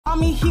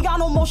me. He got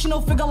no emotional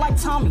figure like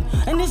Tommy.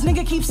 And this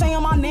nigga keeps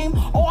saying my name.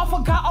 Oh, I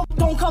forgot. Oh,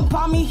 don't come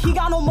by me. He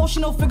got no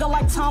emotional figure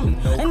like Tommy.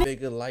 No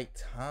figure like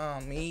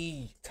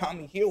Tommy.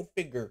 Tommy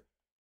Hilfiger.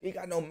 He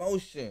got no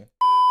motion.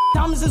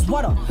 Diamonds is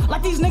wetter.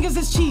 Like these niggas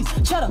is cheese,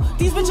 cheddar.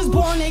 These bitches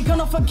born, they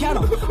gonna forget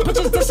them.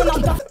 Bitches dissing,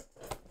 I'm done.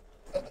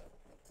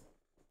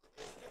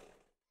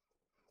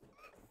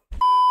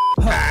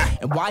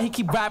 And why he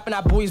keep rapping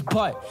that boy's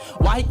butt?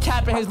 Why he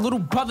capping his little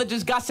brother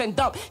just got sent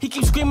up? He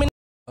keeps screaming.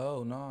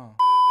 Oh no.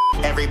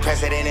 Every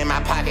president in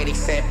my pocket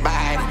except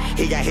Biden.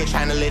 He got here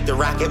trying to live the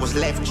rocket was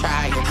left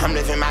trying. I'm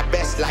living my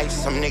best life,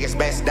 some niggas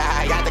best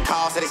die. Got the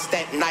calls of the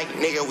step night,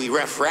 nigga, we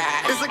rough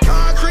ride. It's a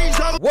concrete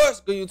jungle.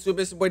 What's good, YouTube?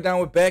 It's your boy Donn.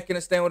 We're back in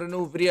the stand with a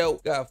new video.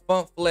 Got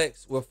Funk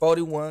Flex with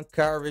 41,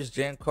 Richh,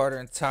 Jenn, Carter,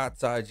 and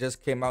Tata. It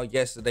just came out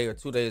yesterday or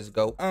 2 days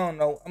ago. I don't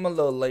know. I'm a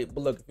little late,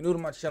 but look, if you're new to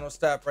my channel,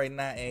 stop right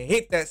now and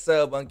hit that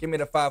sub button. Give me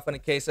the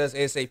 500K subs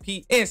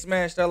ASAP and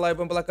smash that like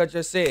button. But like I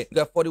just said, we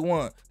got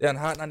 41. They're on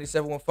Hot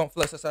 97 with Funk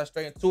Flex. Let's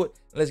straight into it.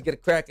 Let's get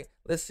it cracking.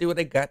 Let's see what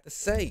they got to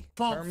say.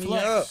 Funk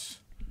Flex.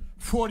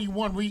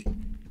 41, we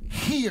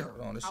here.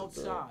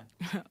 Outside.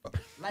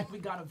 Like we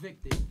got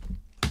evicted.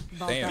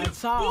 Damn.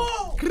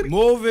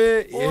 Move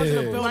it.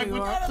 Yeah. Like we're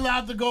not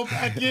allowed to go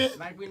back in.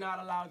 Like we're not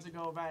allowed to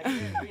go back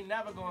in. We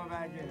never going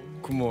back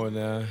in. Come on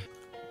now.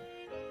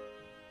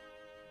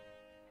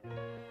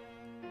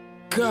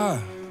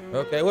 God.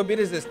 Okay, what beat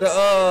is this?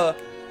 The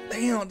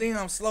damn,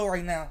 I'm slow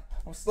right now.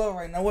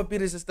 What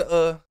beat is this?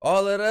 The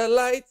all of the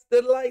lights.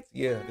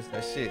 Yeah, it's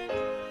that shit.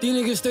 These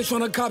niggas still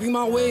trying to copy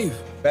my wave.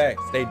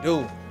 Facts, they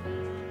do.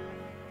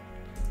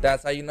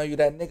 That's how you know you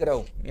that nigga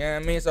though. You know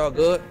what I mean? It's all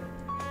good.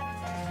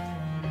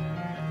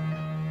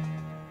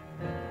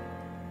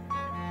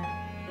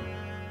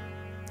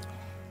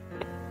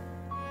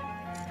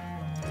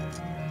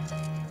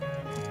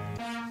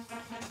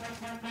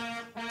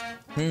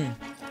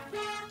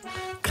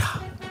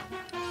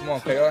 Come on,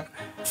 KR.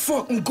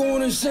 Fuck, I'm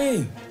going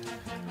insane.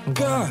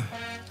 God.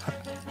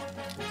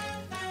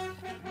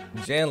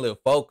 Jenn little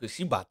focus.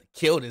 She about to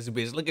kill this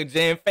bitch. Look at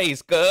Jen's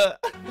face, cuz.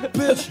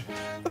 Bitch.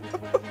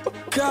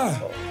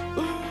 God.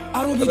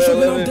 I don't be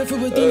tripping, I'm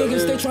different with these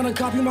niggas. They trying to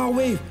copy my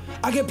wave.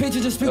 I get paid to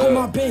just speak on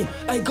my pain.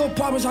 Like good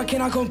problems, I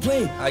cannot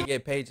complain. I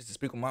get paid just to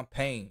speak on my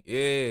pain.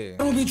 Yeah. I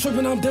don't be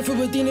tripping, I'm different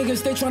with these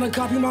niggas. They trying to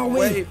copy my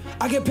wave.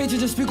 I get paid to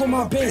just speak on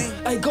my pain.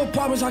 Like good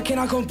problems, I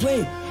cannot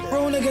complain.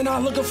 Real nigga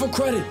not looking for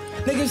credit.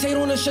 Niggas hate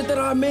on the shit that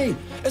I made.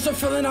 It's a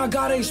feeling I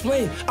gotta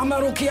explain. I'm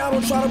not okay, I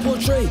don't try to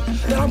portray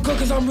that I'm good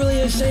cause I'm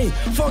really insane.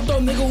 Fucked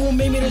up nigga who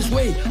made me this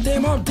way.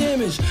 Damn, I'm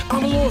damaged,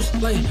 I'm lost.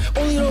 Like,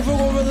 only the real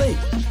gon' relate.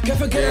 Can't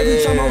forget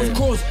every time I was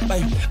crossed.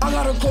 Like, I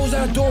gotta close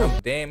that door. I'm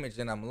damaged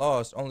and I'm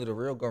lost. Only the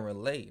real gon'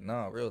 relate.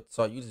 Nah, real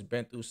talk. You just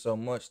been through so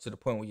much to the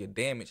point where you're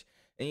damaged.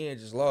 And you ain't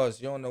just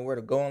lost. You don't know where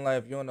to go in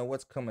life. You don't know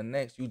what's coming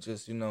next. You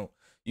just, you know,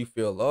 you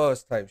feel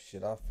lost type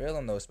shit. I feel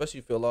them though. Especially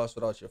you feel lost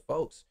without your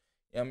folks.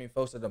 You know what I mean?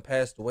 Folks that done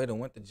passed away, done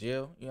went to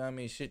jail. You know what I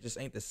mean? Shit just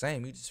ain't the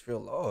same. You just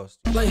feel lost.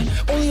 Like,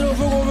 only the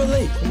real gon'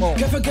 relate. Come on.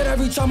 Can't forget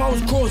every time I was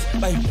crossed.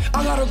 Like,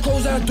 I gotta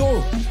close that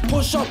door.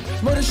 Push up,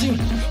 murder scene.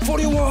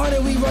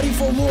 4100, we ready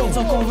for war.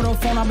 Talk over the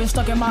phone, I've been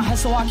stuck in my head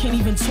so I can't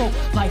even talk.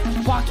 Like,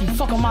 Wacky,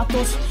 fucking my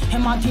thoughts.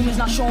 And my demons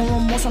not showing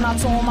remorse when I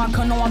told my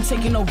gun, no, I'm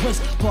taking a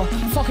risk. But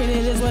fuck it,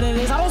 it is what it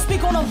is. I don't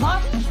speak on a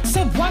lot.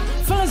 Say what?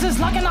 Feelings is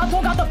like and I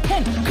don't got the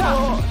pen.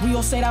 God. We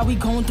all say that we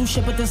going through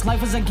shit, but this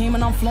life is a game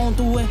and I'm flowing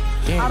through it.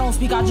 Damn. I don't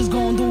speak, I just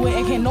go and do it.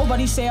 And can't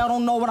nobody say I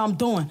don't know what I'm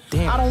doing.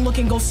 Damn. I don't look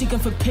and go seeking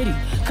for pity.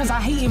 Cause I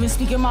hate even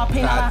speaking my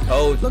pain. I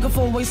told you. Looking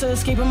for ways to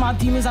escaping my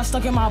demons I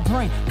stuck in my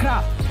brain.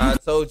 I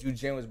told you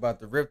Jenn was about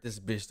to rip this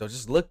bitch though.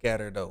 Just look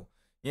at her though.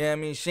 You know what I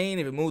mean? She ain't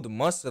even moved the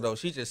muscle though.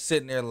 She just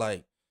sitting there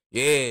like,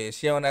 yeah,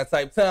 she on that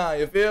type time.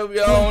 You feel me?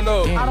 I don't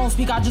know. I don't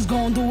speak, I just go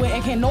and do it.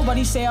 And can't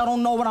nobody say I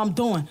don't know what I'm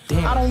doing.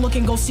 Damn. I don't look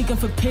and go seeking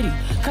for pity.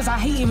 Cause I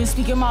hate even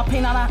speaking my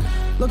pain. I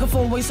looking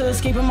for ways to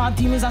escaping my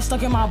demons I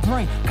stuck in my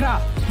brain.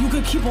 You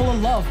could keep all the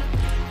love.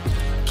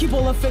 Keep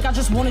all the fake, I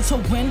just wanted to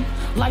win.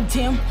 Like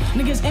damn,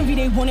 niggas envy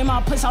they won in my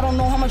place. I don't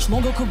know how much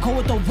longer could go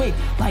with the weight.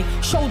 Like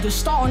shoulders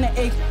start on the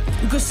ache.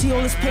 You could see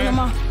all this pain in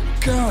my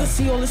God. You could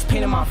see all this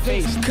pain in my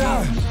face.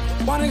 God,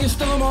 why niggas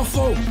still in my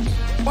phone?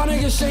 Why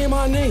niggas saying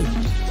my name?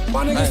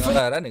 Why niggas feel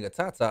that nigga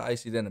Tata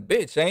icy than a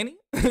bitch, ain't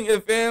he?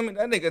 You feel me?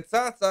 That nigga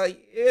Tata,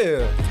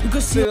 yeah. You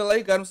could see like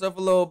he got himself a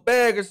little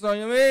bag or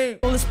something, you mean?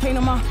 All this pain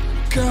in my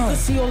God. You could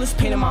see all this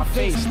pain in my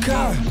face.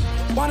 God,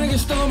 why niggas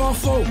still in my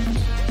phone?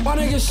 Why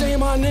niggas saying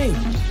my name?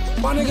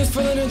 Why niggas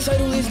feeling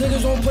entitled? These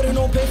niggas won't put in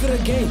no pay for the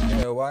game.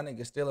 Yeah, why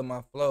niggas stealing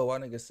my flow? Why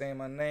niggas saying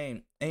my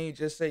name? Ain't he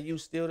just say you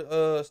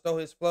stole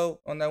his flow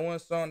on that one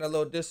song, that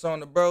little diss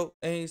song, the bro?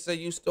 Ain't he say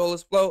you stole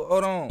his flow?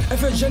 Hold on. And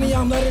for Jenny,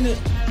 I'm letting it.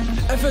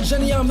 And for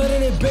Jenny, I'm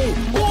letting it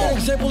be. An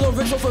example of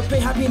Richh for pay.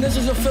 Happiness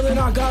is a feeling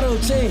I gotta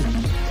obtain.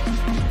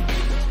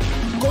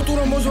 Go through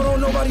the most, what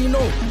don't nobody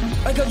know.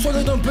 Like a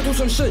toilet done been through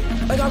some shit.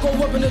 Like I go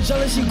up and the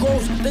jealousy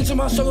grows. Think to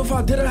myself, if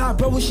I did it, how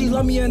bro would she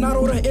love me? And I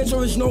know the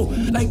answer is no.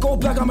 Like go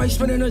back, I might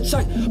spend in a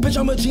check. Bitch,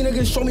 I'm a G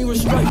nigga, show me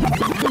respect.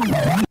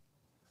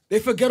 They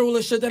forget all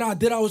the shit that I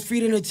did. I was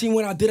feeding the team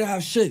when I didn't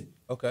have shit.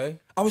 Okay.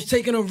 I was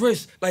taking a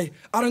risk, like,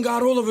 I done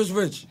got all of us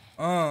rich.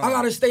 I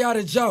gotta stay out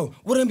of jail.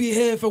 Wouldn't be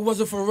here if it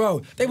wasn't for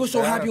real. They were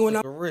so happy when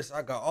I risk.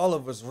 I got all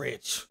of us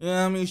rich. You know what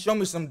I mean? Show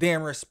me some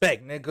damn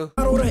respect, nigga.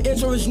 I don't know the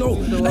answer is no.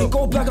 Like,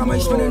 go back, I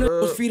might spend it.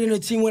 I was feeding the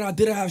team when I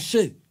didn't have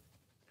shit.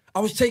 I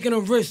was taking a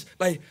risk,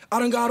 like, I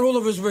done got all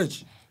of us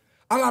rich.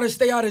 I gotta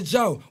stay out of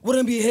jail.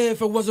 Wouldn't be here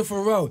if it wasn't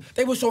for real.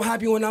 They were so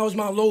happy when I was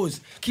my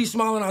lowest. Keep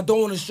smiling, I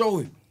don't wanna show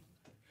it.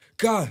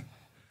 God.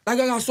 Like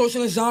I got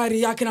social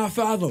anxiety, I cannot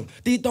fathom.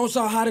 These thoughts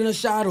are hot in the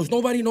shadows.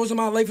 Nobody knows that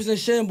my life is in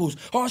shambles.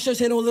 Hardships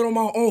handle it on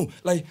my own.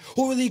 Like,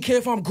 who really care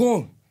if I'm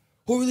gone?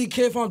 Who really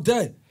care if I'm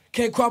dead?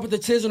 Can't crop with the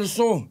tears in the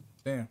song.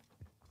 Damn.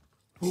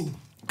 Ooh.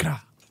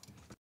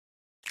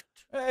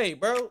 Hey,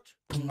 bro.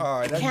 All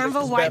right,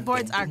 Canva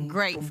whiteboards are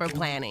great for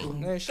planning.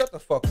 Man, shut the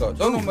fuck up.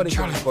 Don't nobody give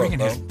a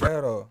fuck, bro.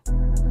 At all.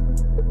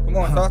 Come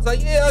on, Tata.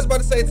 Yeah, I was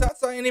about to say,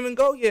 Tata ain't even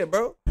go yet,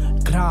 bro.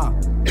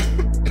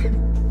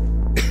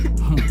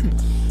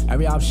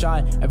 Every op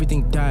shot,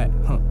 everything died.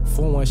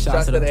 4-1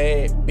 shots to the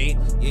head, bitch.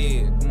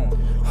 Yeah,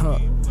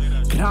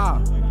 come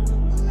on.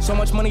 So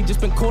much money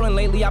just been calling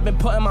lately, I've been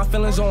putting my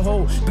feelings on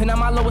hold. Been at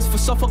my lowest for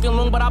so fucking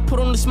long, but I put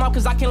on the smile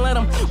cause I can't let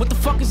them. What the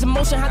fuck is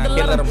emotion, had to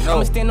let them.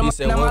 I'ma stand on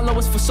my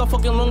lowest for so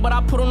fucking long, but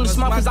I put on the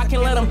smile cause I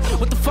can't let them.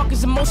 What the fuck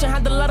is emotion,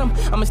 had to let them.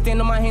 I'ma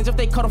stand on my hands if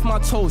they cut off my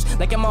toes.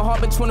 Like in my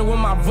heart between with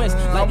my wrist.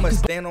 Like, I'ma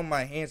stand on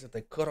my hands if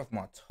they cut off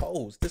my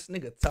toes. This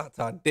nigga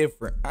Tata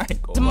different, I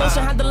ain't gonna lie.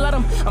 Emotion, had to let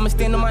them. I'ma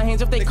stand on my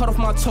hands if they cut off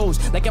my toes.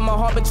 Like in my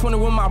heart between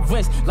with my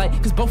wrist. Like,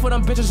 cause both of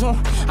them bitches on.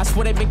 I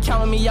swear they been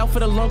counting me out for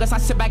the longest. I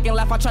sit back and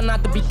laugh, I try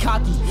not to be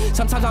cocky.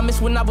 Sometimes I miss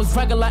when I was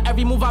regular.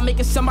 Every move I make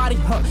is somebody.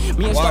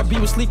 Me and Star B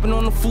was sleeping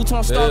on the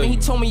futon starving. He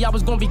told me I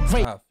was gonna be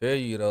great. I feel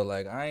you though.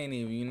 Like I ain't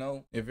even, you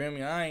know, you feel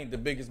me? I ain't the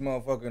biggest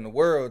motherfucker in the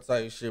world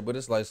type shit. But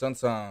it's like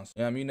sometimes, you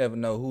know what I mean, you never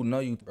know who know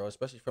you, bro.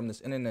 Especially from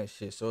this internet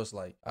shit. So it's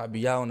like I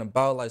be out and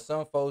about. Like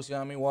some folks, you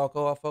know what I mean, walk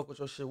off, fuck with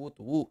your shit, whoop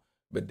the whoop.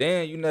 But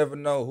then you never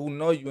know who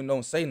know you and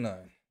don't say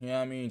nothing. You know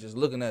what I mean? Just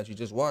looking at you,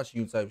 just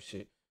watching you type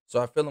shit. So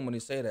I feel him when he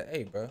say that,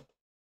 hey, bro.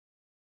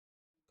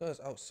 Cuz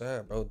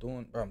outside, bro,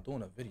 I'm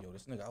doing a video.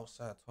 This nigga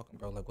outside talking,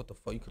 bro. Like, what the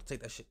fuck? You could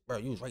take that shit, bro.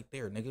 You was right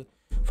there, nigga.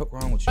 Fuck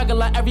wrong with you?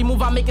 Regular, every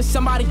move I make is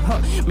somebody.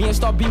 Me and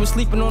Star B was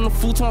sleeping on the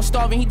futon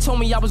starving. He told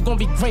me I was gonna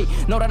be great.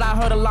 Know that I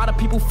hurt a lot of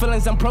people's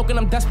feelings. I'm broken,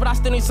 I'm desperate. I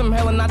still need some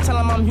help. And I tell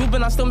them I'm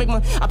human. I still make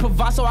money. I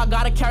provide, so I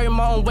gotta carry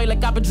my own weight.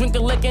 Like I've been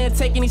drinking liquor and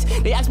taking these.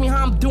 They ask me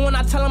how I'm doing.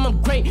 I tell them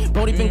I'm great.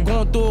 Brody been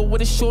going through it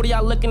with his shorty. I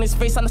look in his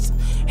face. I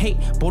hate.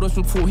 Bought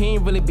some food. He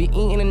ain't really been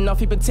eating enough.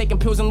 He been taking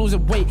pills and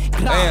losing weight.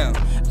 Damn.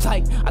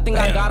 Like, I think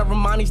I gotta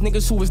remind these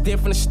niggas who was there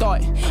from the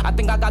start. I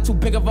think I got too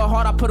big of a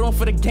heart. I put on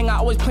for the gang. I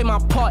always play my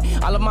part.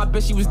 I love my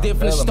bitch. She was there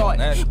from the start.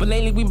 But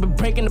lately we been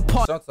breaking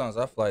apart. Sometimes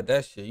I feel like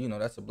that shit, you know,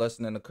 that's a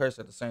blessing and a curse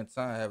at the same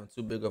time. Having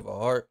too big of a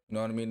heart, you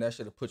know what I mean? That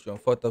shit will put you in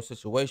fucked up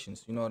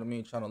situations. You know what I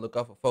mean? Trying to look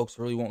out for folks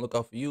who really won't look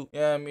out for you.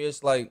 Yeah, I mean,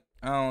 it's like,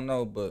 I don't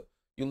know, but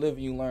you live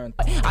and you learn.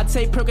 I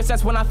take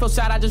Percocets when I feel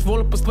sad. I just roll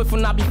up a split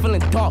when I be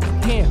feeling dark.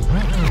 Damn.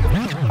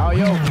 Oh,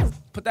 yo,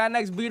 put that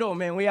next beat on,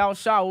 man. We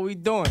outside. What we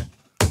doing?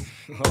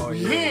 Oh,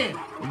 yeah.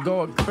 We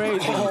going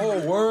crazy.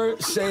 Oh,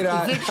 word, say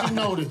that. Eviction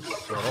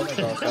notice.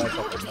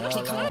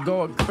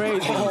 Going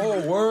crazy.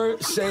 Oh,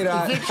 word, say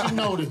that. Eviction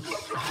notice.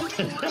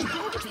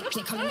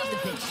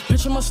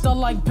 Bitch, I'm a stud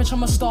like, bitch,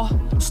 I'm a star.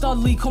 Stud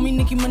Lee, call me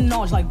Nicki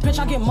Minaj. Like, bitch,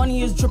 I get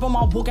money, it's drip on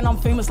my book, and I'm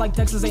famous like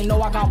Texas. Ain't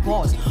know I got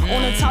bars.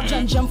 On the top,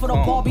 Jenn for the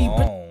Barbie.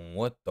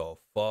 What the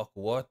fuck?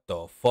 What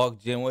the fuck,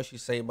 Jenn? What she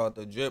say about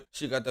the drip?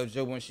 She got the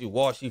drip when she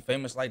walk. She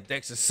famous like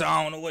Dexter. So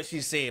I don't know what she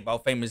say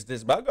about famous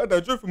this, but I got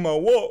that drip from my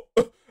wall.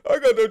 I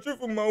got that drip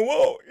from my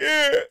wall.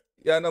 Yeah.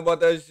 Y'all know about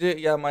that shit?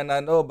 Y'all might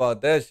not know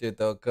about that shit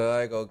though, cuz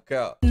I ain't gonna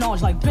count. No,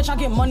 like, bitch, I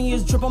get money,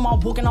 it's drip on my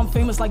book, and I'm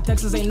famous like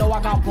Texas. Ain't know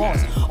I got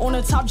bars. On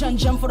the top, Jenn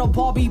for the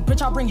Barbie.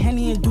 Bitch, I bring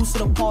Henny and Deuce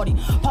to the party.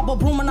 Pop a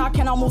broom and I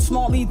can move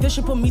smartly. This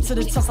shit put me to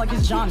the test like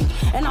it's Johnny.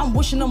 And I'm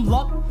wishing them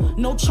luck.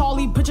 No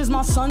Charlie, bitches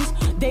my sons.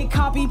 They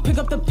copy, pick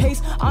up the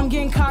pace. I'm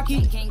getting cocky.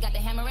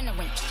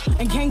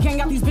 And gang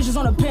got these bitches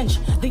on a bench.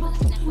 They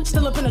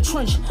still up in the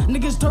trench.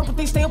 Niggas dirt, but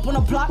they stay up on the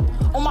block.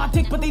 On my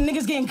dick, but they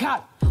niggas getting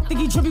caught. Think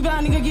he trippy, but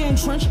that nigga getting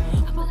trenched.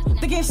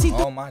 They can't see.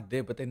 Oh my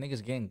dick, but they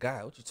niggas getting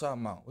got. What you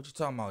talking about? What you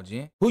talking about,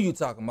 Jenn? Who you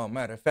talking about?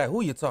 Matter of fact,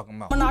 who you talking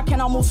about? When I can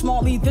move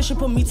smartly, this shit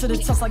put me to the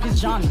test like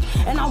it's Johnny.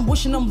 And I'm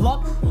wishing them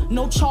luck.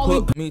 No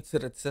Charlie. Put me to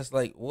the test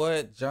like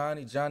what?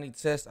 Johnny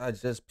test? I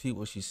just peeped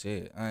what she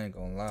said. I ain't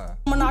gonna lie.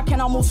 When I can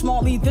move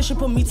smartly, this shit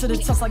put me to the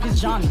test like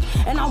it's Johnny.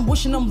 And I'm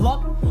wishing them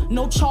luck.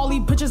 No Charlie,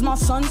 bitches my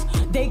sons.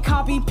 They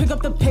copy, pick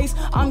up the pace.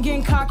 I'm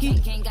getting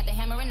cocky.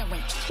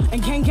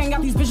 And gang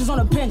got these bitches on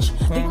a bench.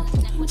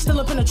 They still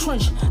up in the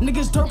trench.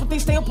 Niggas dirt, but they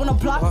stay up on the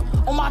block.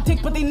 On my dick,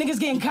 but they niggas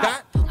getting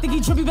caught. Think he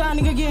trippy, but that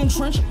nigga getting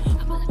trenched.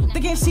 They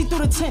can't see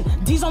through the tent.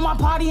 D's on my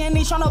body and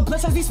they tryna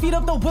blitz as we speed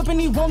up the whip and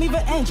he won't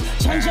even inch.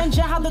 Jen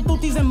had the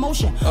dooties in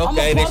motion.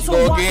 Okay, there she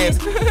go again.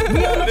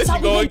 There she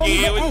go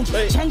again.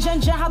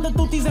 Jen had the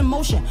dooties in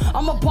motion.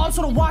 I'm a ball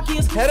to the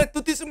walkiest. Had the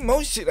dooties in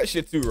motion. That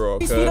shit too raw.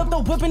 We speed up the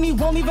whip and he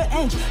won't even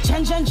inch.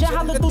 Jen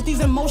had the dooties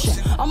in motion.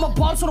 I'm a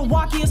ball to the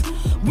walkiest.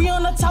 We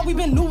on the top, we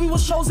been knew we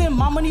was chosen.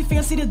 My money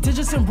fancy the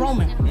digits in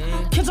Roman.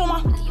 Kids on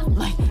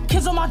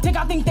my dick,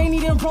 I think they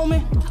need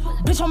enrollment.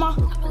 Bitch on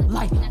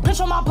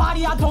my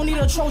body, I don't need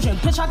a Trojan.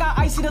 Bitch, I got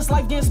icy, this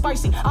life getting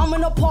spicy. I'm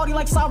in a party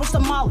like Cyrus the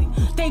Molly.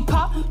 They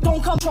pop,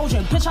 don't come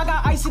Trojan. Bitch, I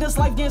got icy, this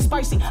life getting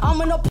spicy.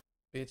 I'm in a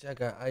bitch, I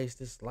got ice,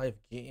 this life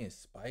getting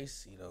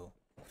spicy though.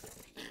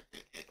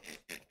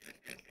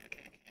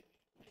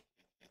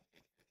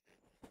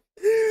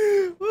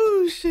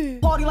 Oh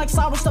shit. Party like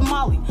Cyrus the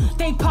Molly.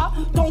 They pop,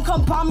 don't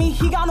come by me.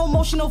 He got no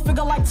emotional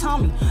figure like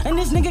Tommy. And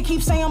this nigga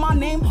keep saying my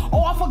name.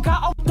 Oh, I forgot.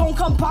 Oh, don't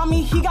come by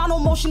me. He got no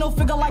emotional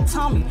figure like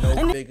Tommy.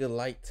 No figure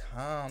like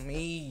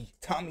Tommy.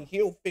 Tommy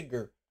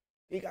Hilfiger.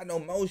 He got no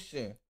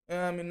motion.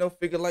 I mean, no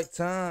figure like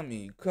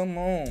Tommy. Come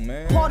on,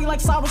 man. Party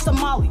like Cyrus the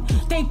Molly.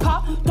 They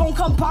pop, don't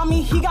come by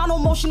me. He got no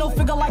emotional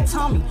figure like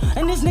Tommy.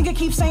 And this nigga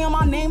keep saying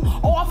my name.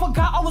 Oh, I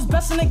forgot I was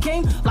best in the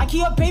game. Like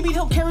he a baby,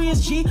 he'll carry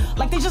his G.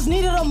 Like they just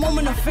needed a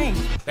moment of fame.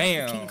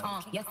 Damn.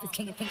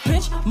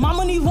 Bitch, my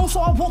money long,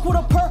 so I walk with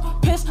a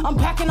purpose. I'm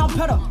packing, I'm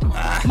better.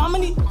 My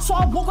money, so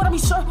I walk with every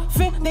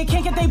surfing. They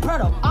can't get their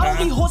bread up. I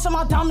don't be horse and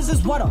my diamonds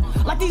is wetter.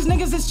 Like these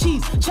niggas is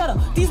cheese, cheddar.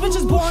 These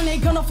bitches boring, they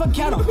gonna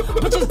forget them.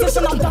 Bitches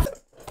dissing, I'm done.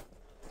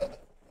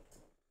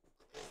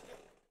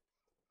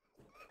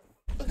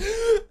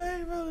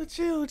 Hey bro,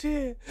 chill,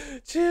 Jenn.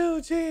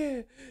 Chill.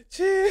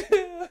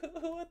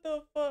 What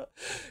the fuck?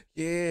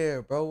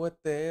 Yeah, bro, what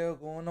the hell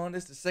going on?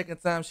 This the second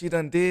time she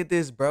done did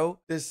this, bro.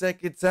 The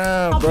second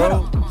time,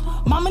 bro.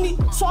 My money,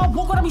 so I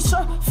walk with every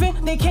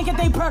surfing. They can't get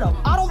their bread up.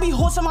 I don't be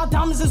horse and my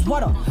diamonds is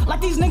wetter.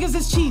 Like these niggas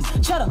is cheese,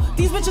 cheddar.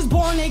 These bitches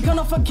boring, they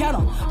gonna forget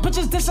them.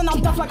 Bitches dissing,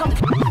 I'm deaf like I'm.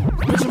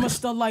 Bitch, I'm a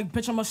stud like,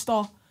 bitch, I'm a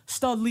star.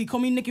 Stud Lee, call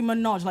me Nicki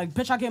Minaj. Like,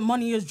 bitch, I get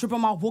money, is dripping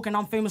my walk, and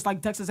I'm famous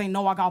like Dexter's ain't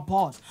know I got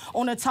bars.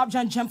 On the top,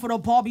 Jenn for the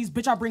Barbies.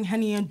 Bitch, I bring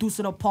Henny and Deuce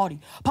to the party.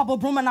 Pop a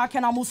broom and I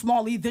cannot move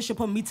smartly. This should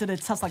put me to the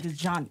test like it's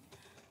Johnny.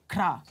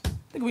 Kra. I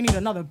think we need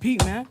another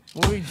beat, man.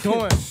 What are we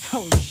doing?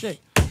 Holy shit.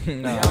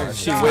 Nah,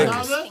 she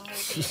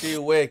wicky. She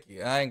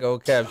wicky. I ain't gonna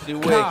cap. She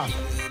wicky.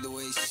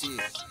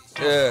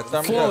 Yeah,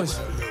 turn me up.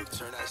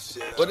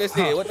 What this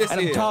here? What this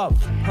here?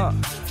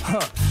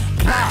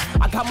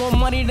 I got more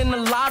money than a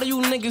lot of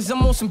you niggas.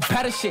 I'm on some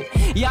better shit.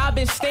 Yeah, I've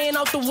been staying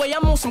out the way.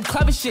 I'm on some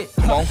clever shit.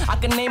 I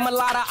can name a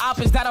lot of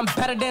options that I'm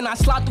better than. I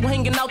slide through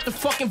hanging out the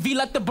fucking V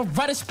like the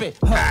Beretta spit.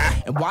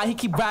 And why he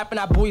keep rapping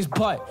that boy's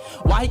butt?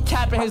 Why he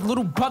capping his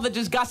little brother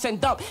just got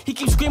sent up? He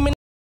keeps screaming.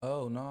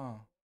 Oh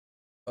no.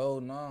 Oh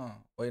no.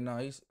 Wait, no,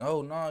 he's.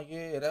 Oh no,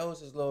 yeah, that was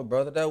his little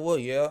brother. That was,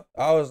 yeah.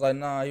 I was like,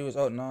 nah, he was.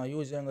 Oh no, you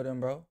was younger than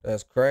bro.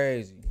 That's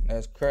crazy.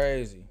 That's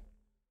crazy.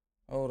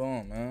 Hold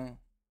on, man.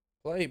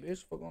 Play,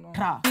 bitch. What's going on?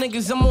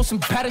 Niggas, I'm on some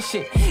better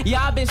shit.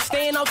 Yeah, I've been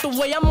staying out the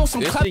way. I'm on some.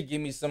 This shit give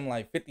me some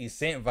like 50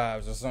 Cent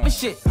vibes or something.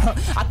 Shit,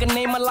 I can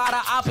name a lot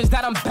of options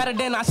that I'm better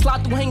than. I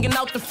slide through hanging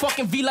out the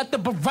fucking V like the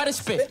Beretta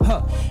spit.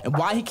 And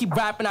why he keep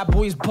rapping that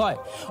boy's butt?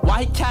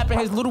 Why he capping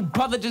his little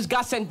brother just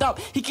got sent up?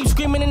 He keeps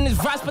screaming in his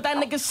raps, but that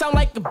nigga sound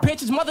like a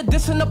bitch. His mother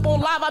dissing up on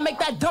live. I make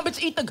that dumb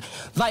bitch eat the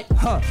like.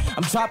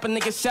 I'm dropping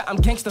nigga shit. I'm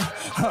gangster.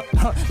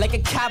 Like a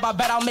cab, I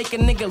bet I'll make a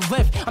nigga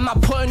lift. I'm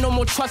not putting no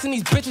more trust in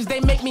these bitches. They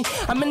make me.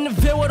 I'm in the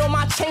Ville with all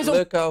my chains.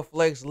 Look how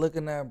Flex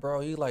looking at bro.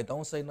 He like,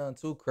 don't say nothing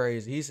too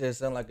crazy. He said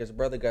something like his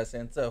brother got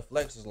sent up.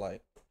 Flex is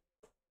like,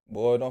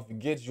 boy, don't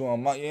forget you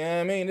on my, you know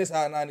what I mean? This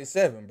hot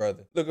 97,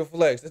 brother. Look at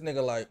Flex. This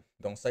nigga like,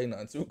 don't say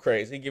nothing too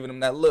crazy. He giving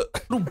him that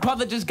look. Little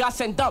brother just got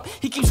sent up.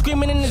 He keeps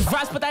screaming in his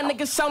raps, but that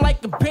nigga sound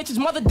like the bitch. His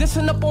mother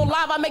dissing up on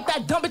live. I make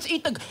that dumb bitch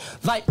eat the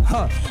like.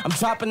 I'm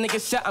dropping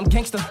nigga shit. I'm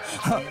gangster.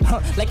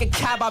 Like a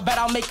cab, I bet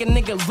I'll make a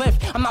nigga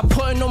lift. I'm not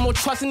putting no more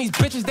trust in these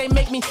bitches. They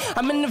make me.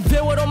 I'm in the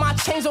Ville with all my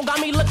chains on,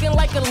 got me looking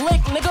like a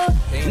lick, nigga.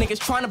 Niggas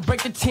trying to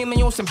break the team and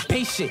you on some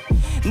base shit.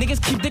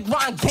 Niggas keep dick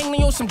riding gang,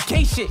 they on some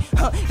gay shit.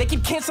 They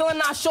keep canceling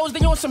our shows,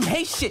 they on some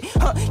hate shit.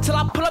 Till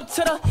I pull up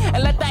to the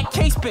and let that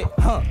case spit.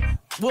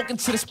 Walking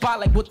to the spot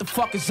like, what the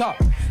fuck is up?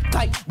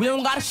 Like, we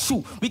don't gotta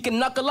shoot, we can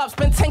knuckle up.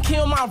 Spend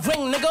 10K on my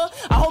ring, nigga.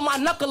 I hold my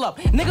knuckle up,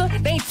 nigga.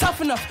 They ain't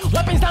tough enough.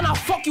 Weapons down, I'll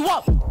fuck you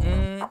up.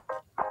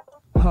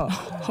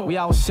 We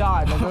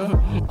outside,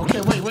 nigga.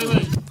 Okay, wait.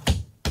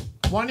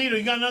 Juanito,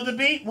 you got another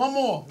beat? One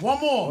more.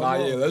 Nah,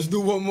 yeah, let's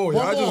do one more.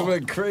 Y'all just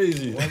went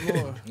crazy. One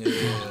more.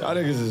 Y'all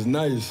niggas is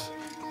nice.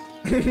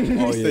 Oh,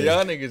 yeah.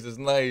 Y'all niggas is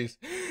nice.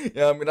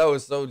 Yeah, I mean, that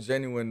was so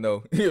genuine,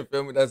 though. You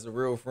feel me? That's a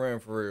real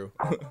friend, for real.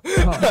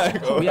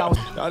 Y'all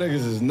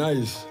niggas is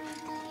nice.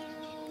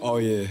 Oh,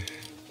 yeah.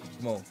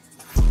 Come on.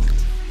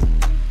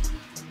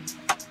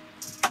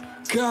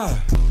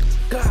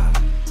 God.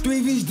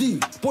 3 V's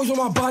deep. Boys on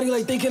my body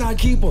like they cannot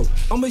keep up.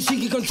 I'm a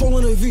cheeky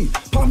controlling a V.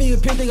 Pop me a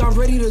pin, think I'm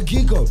ready to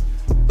geek up.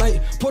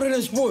 Like, put it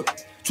in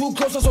sport. Too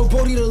close, I so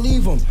Brody to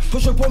leave him.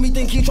 Push up on me,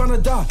 think he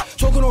tryna die.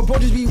 Choking on bro,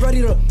 just be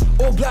ready to.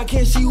 All black,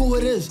 can't see who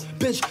it is.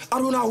 Bitch, I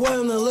do not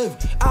want him to live.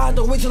 I had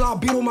to wait till I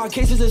beat on my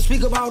cases and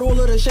speak about all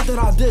of the shit that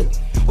I did.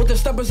 With the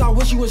steppers, I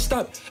wish he would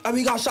step. And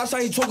we got shots,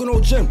 I ain't talking no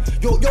gym.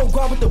 Yo,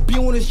 grab with the B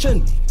on his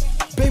chin.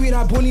 Baby,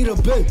 that boy need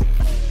a big.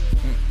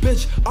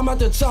 Bitch, I'm at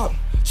the top.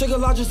 Take a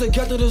lot just to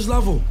get to this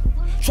level.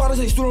 Try to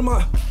take through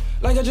my.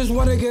 Like I just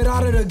wanna get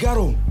out of the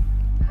ghetto.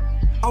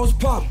 I was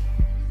pop.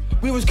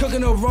 We was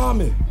cooking up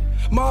ramen.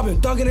 Mobbing,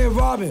 thugging and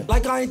robbing.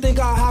 Like I ain't think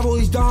I have all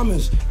these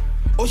diamonds.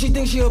 Oh, she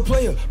thinks she a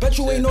player. Bet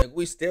you ain't no.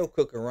 We still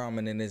cooking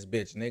ramen in this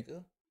bitch,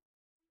 nigga.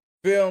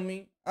 Feel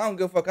me? I don't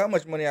give a fuck how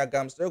much money I got.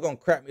 I'm still gonna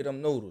crack me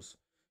them noodles.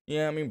 You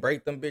know what I mean?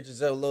 Break them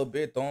bitches up a little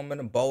bit. Throw them in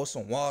a bowl,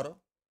 some water.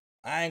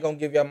 I ain't gonna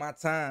give y'all my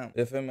time.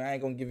 You feel me? I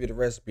ain't gonna give you the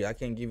recipe. I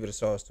can't give you the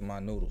sauce to my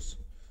noodles.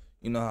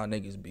 You know how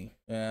niggas be.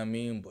 You know what I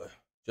mean? But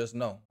just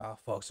know, I'll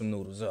fuck some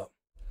noodles up.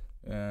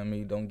 You know what I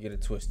mean? Don't get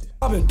it twisted.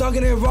 I've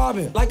thugging and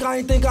robbing. Like I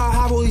ain't think I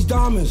have all these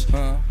diamonds.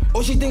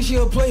 Oh, she thinks she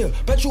a player.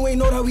 Bet you ain't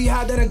know that we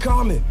had that in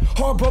common.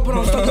 Hard bumping,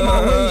 I'm stuck in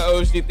my ways.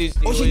 Oh,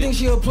 she thinks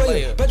she a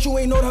player. Bet you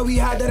ain't know that we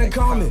had that in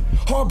common.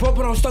 Hard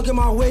bumping, I'm stuck in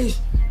my ways.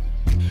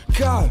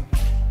 God,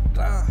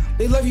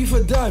 they love you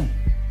for dead.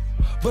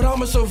 But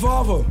I'm a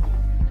survivor.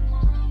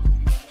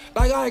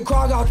 Like I ain't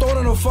cry, got thrown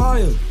in a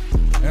fire.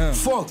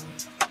 Fuck.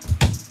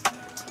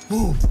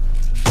 Ooh.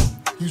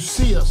 You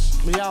see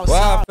us. We outside.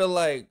 Well, I feel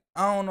like,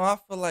 I don't know, I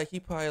feel like he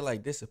probably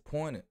like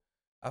disappointed.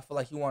 I feel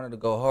like he wanted to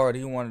go hard.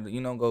 He wanted to,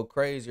 you know, go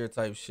crazier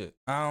type shit.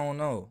 I don't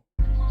know.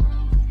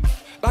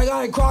 Like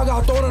I ain't cry,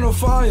 got thrown in a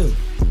fire.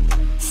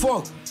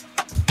 Fuck.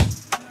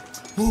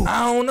 Ooh.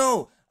 I don't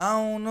know. I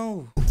don't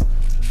know.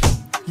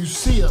 You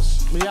see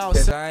us. We Cause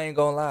outside. I ain't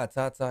gonna lie,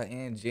 Tata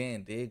and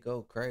Jenn did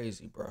go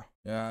crazy, bro.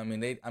 You know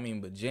what I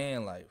mean? But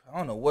Jenn, like, I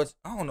don't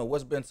know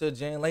what's been to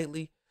Jenn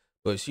lately,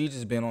 but she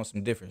just been on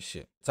some different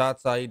shit.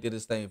 Tata, he did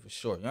his thing for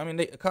sure. You know what I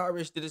mean?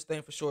 Richh did his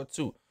thing for sure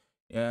too.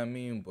 You know what I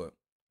mean? But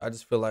I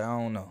just feel like, I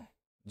don't know.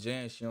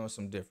 Jenn, she on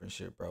some different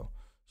shit, bro.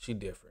 She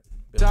different.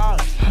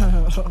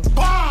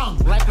 Bang!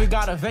 Like we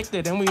got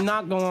evicted and we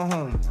not going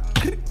home.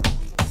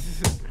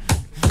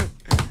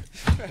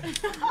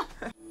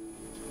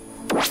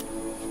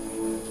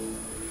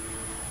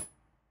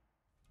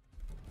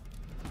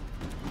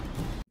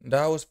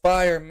 That was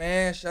fire,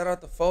 man. Shout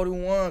out to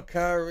 41,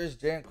 Richh,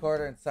 Jenn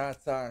Carter, and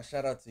Tata. And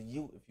shout out to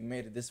you if you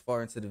made it this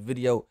far into the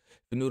video.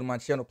 If you're new to my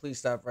channel, please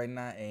stop right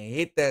now and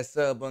hit that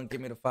sub button. Give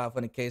me the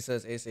 500K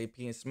subs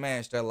ASAP and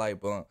smash that like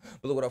button.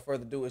 But look, without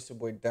further ado, it's your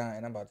boy Donn,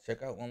 and I'm about to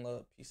check out. One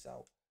love. Peace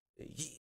out. Yeah.